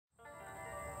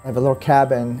I have a little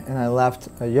cabin, and I left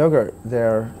a yogurt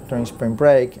there during spring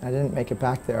break. I didn't make it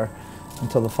back there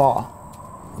until the fall.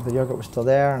 The yogurt was still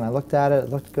there, and I looked at it. It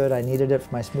looked good. I needed it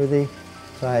for my smoothie,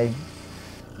 so I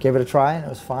gave it a try, and it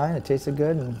was fine. It tasted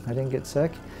good, and I didn't get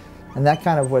sick. And that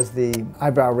kind of was the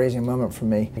eyebrow-raising moment for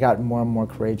me. I got more and more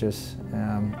courageous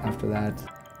after that.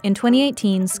 In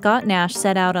 2018, Scott Nash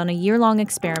set out on a year-long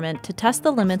experiment to test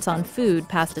the limits on food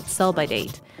past its sell-by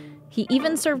date. He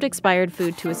even served expired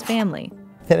food to his family.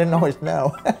 They didn't always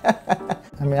know.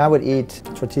 I mean, I would eat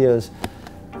tortillas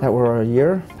that were a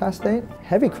year past date.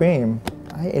 Heavy cream.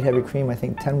 I ate heavy cream, I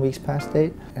think, 10 weeks past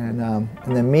date. And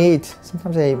then meat,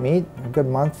 sometimes I ate meat a good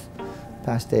month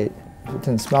past date. If it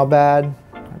didn't smell bad,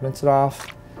 I rinse it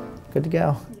off, good to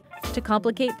go. To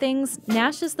complicate things,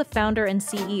 Nash is the founder and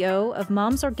CEO of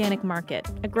Mom's Organic Market,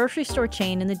 a grocery store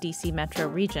chain in the DC metro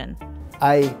region.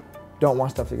 I don't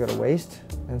want stuff to go to waste,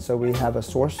 and so we have a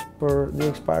source for the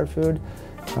expired food,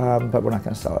 but we're not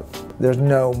going to sell it. There's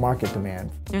no market demand.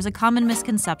 There's a common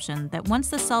misconception that once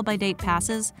the sell-by date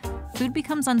passes, food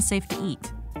becomes unsafe to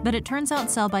eat. But it turns out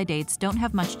sell-by dates don't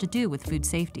have much to do with food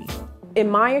safety. In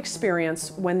my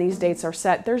experience, when these dates are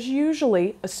set, there's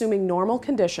usually, assuming normal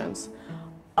conditions,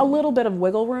 a little bit of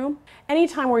wiggle room.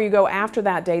 Anytime where you go after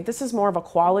that date, this is more of a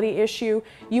quality issue.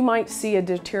 You might see a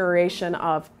deterioration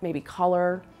of maybe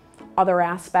color, other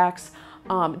aspects.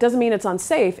 It doesn't mean it's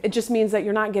unsafe, it just means that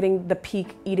you're not getting the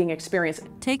peak eating experience.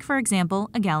 Take, for example,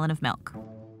 a gallon of milk.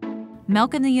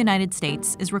 Milk in the United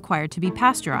States is required to be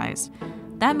pasteurized.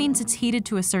 That means it's heated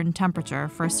to a certain temperature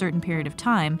for a certain period of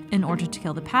time in order to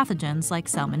kill the pathogens like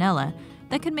salmonella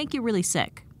that can make you really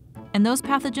sick. And those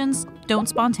pathogens don't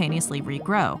spontaneously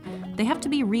regrow. They have to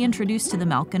be reintroduced to the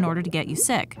milk in order to get you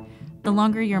sick. The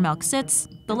longer your milk sits,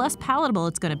 the less palatable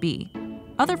it's going to be.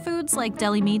 Other foods like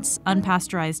deli meats,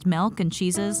 unpasteurized milk and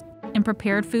cheeses, and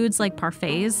prepared foods like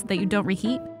parfaits that you don't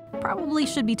reheat probably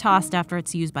should be tossed after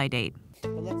its use-by date.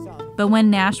 But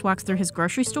when Nash walks through his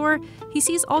grocery store, he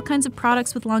sees all kinds of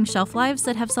products with long shelf lives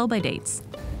that have sell-by dates.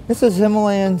 This is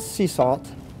Himalayan sea salt.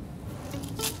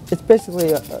 It's basically,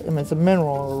 it's a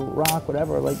mineral or rock,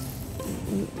 whatever. Like,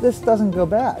 this doesn't go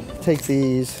bad. Take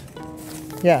these.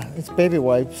 Yeah, it's baby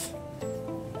wipes.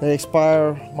 They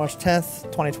expire March 10th,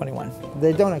 2021.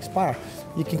 They don't expire.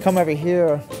 You can come over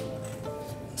here.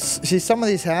 See, some of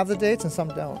these have the dates and some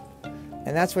don't.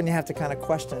 And that's when you have to kind of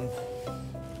question,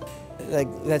 like,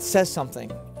 that says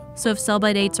something. So if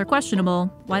sell-by dates are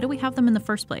questionable, why do we have them in the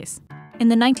first place? In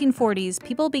the 1940s,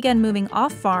 people began moving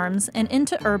off farms and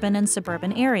into urban and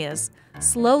suburban areas,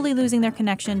 slowly losing their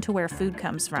connection to where food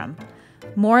comes from.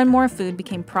 More and more food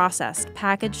became processed,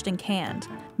 packaged, and canned.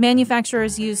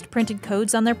 Manufacturers used printed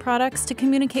codes on their products to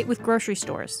communicate with grocery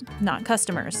stores, not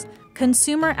customers.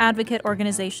 Consumer advocate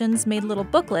organizations made little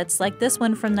booklets like this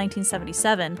one from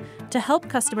 1977 to help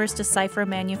customers decipher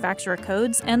manufacturer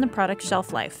codes and the product's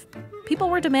shelf life. People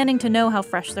were demanding to know how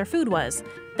fresh their food was.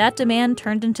 That demand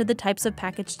turned into the types of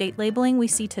package date labeling we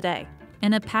see today,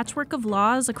 and a patchwork of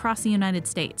laws across the United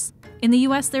States. In the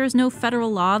US, there is no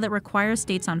federal law that requires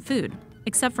dates on food,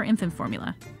 except for infant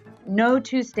formula. No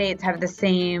two states have the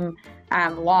same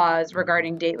laws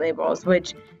regarding date labels,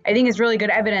 which I think is really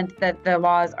good evidence that the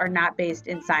laws are not based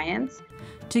in science.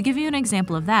 To give you an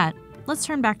example of that, let's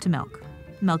turn back to milk.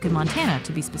 Milk in Montana,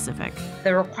 to be specific.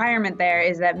 The requirement there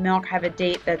is that milk have a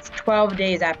date that's 12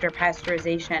 days after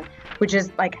pasteurization, which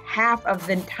is like half of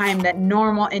the time that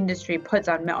normal industry puts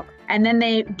on milk. And then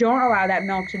they don't allow that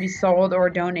milk to be sold or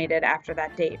donated after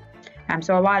that date.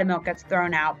 So a lot of milk gets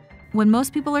thrown out. When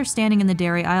most people are standing in the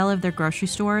dairy aisle of their grocery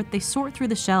store, they sort through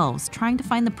the shelves, trying to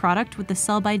find the product with the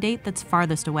sell-by date that's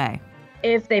farthest away.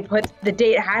 If they put the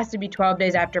date has to be 12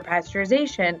 days after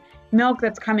pasteurization, milk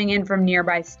that's coming in from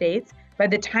nearby states, by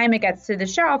the time it gets to the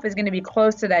shelf, is going to be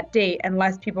close to that date and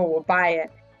less people will buy it.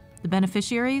 The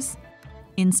beneficiaries?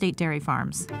 In-state dairy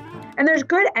farms. And there's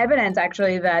good evidence,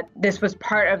 actually, that this was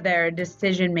part of their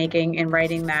decision-making in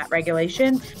writing that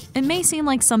regulation. It may seem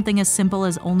like something as simple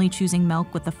as only choosing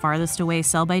milk with the farthest away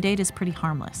sell-by date is pretty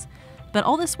harmless. But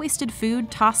all this wasted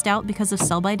food tossed out because of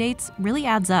sell-by dates really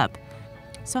adds up.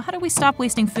 So how do we stop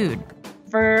wasting food?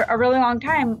 For a really long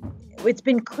time, it's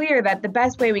been clear that the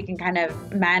best way we can kind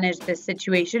of manage this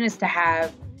situation is to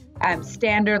have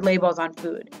standard labels on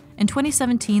food. In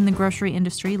 2017, the grocery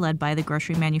industry, led by the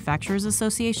Grocery Manufacturers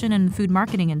Association and Food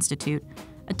Marketing Institute,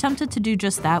 attempted to do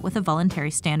just that with a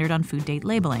voluntary standard on food date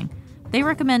labeling. They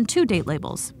recommend 2 date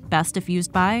labels, best if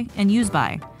used by and use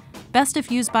by. Best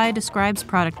if used by describes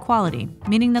product quality,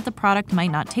 meaning that the product might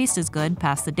not taste as good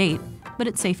past the date, but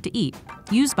it's safe to eat.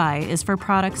 Use by is for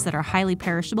products that are highly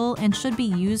perishable and should be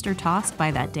used or tossed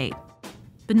by that date.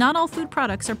 But not all food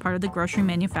products are part of the Grocery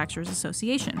Manufacturers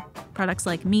Association. Products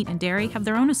like meat and dairy have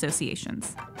their own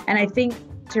associations. And I think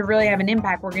to really have an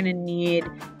impact, we're going to need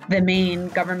the main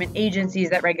government agencies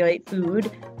that regulate food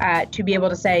to be able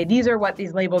to say, these are what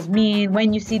these labels mean.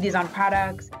 When you see these on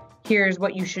products, here's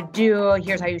what you should do.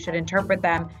 Here's how you should interpret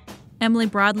them. Emily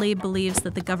Broadley believes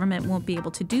that the government won't be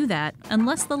able to do that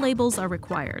unless the labels are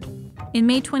required. In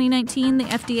May 2019, the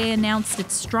FDA announced it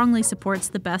strongly supports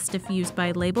the best if used by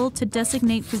label to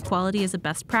designate food quality as a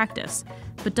best practice,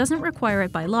 but doesn't require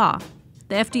it by law.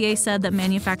 The FDA said that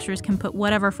manufacturers can put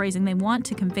whatever phrasing they want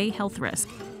to convey health risk.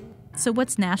 So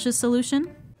what's NASH's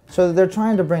solution? So they're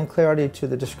trying to bring clarity to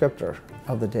the descriptor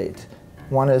of the date.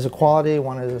 One is a quality,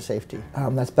 one is a safety.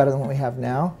 That's better than what we have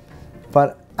now,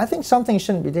 but I think something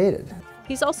shouldn't be dated.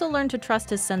 He's also learned to trust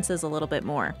his senses a little bit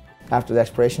more. After the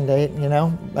expiration date, then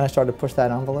I started to push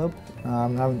that envelope.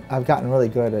 I've gotten really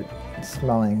good at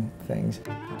smelling things.